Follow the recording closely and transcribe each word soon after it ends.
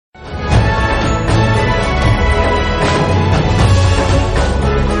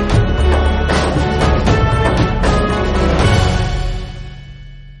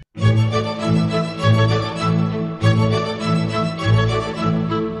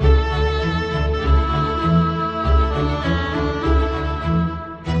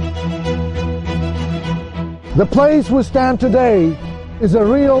The place we stand today is a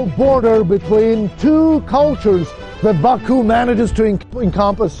real border between two cultures that Baku manages to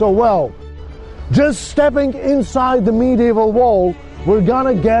encompass so well. Just stepping inside the medieval wall, we're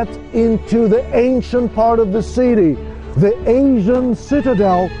gonna get into the ancient part of the city, the Asian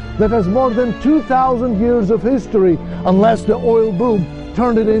citadel that has more than 2,000 years of history, unless the oil boom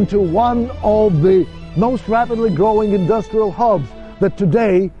turned it into one of the most rapidly growing industrial hubs that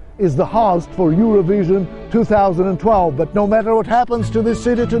today is the host for Eurovision 2012. But no matter what happens to this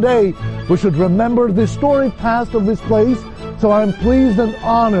city today, we should remember the storied past of this place. So I'm pleased and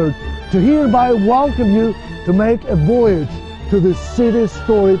honored to hereby welcome you to make a voyage to this city's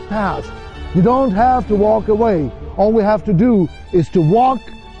storied past. You don't have to walk away. All we have to do is to walk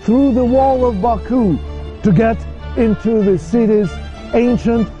through the wall of Baku to get into the city's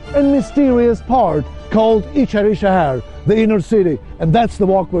ancient and mysterious part called İçərişəhər, the inner city. And that's the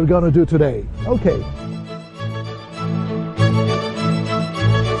walk we're gonna do today. Okay.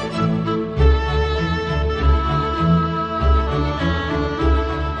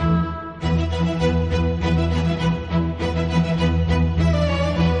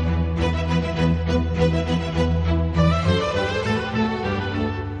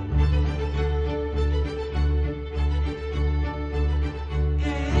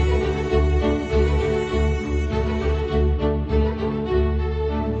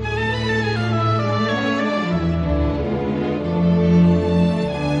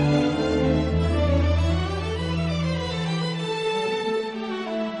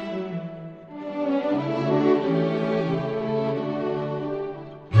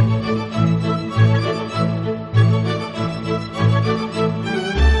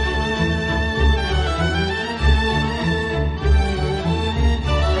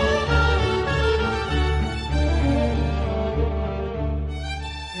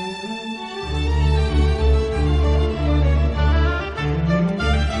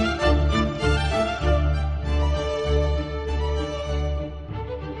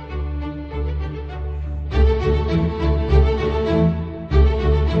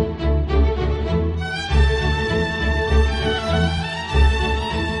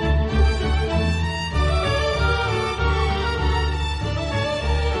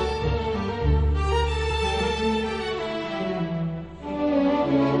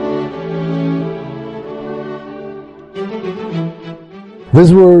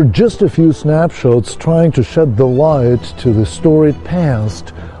 These were just a few snapshots trying to shed the light to the storied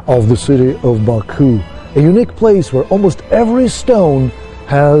past of the city of Baku, a unique place where almost every stone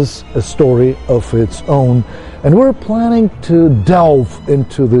has a story of its own. And we're planning to delve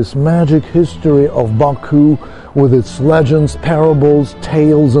into this magic history of Baku with its legends, parables,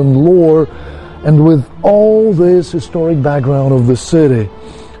 tales, and lore, and with all this historic background of the city.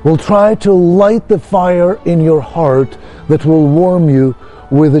 We'll try to light the fire in your heart that will warm you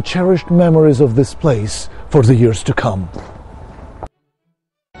with the cherished memories of this place for the years to come.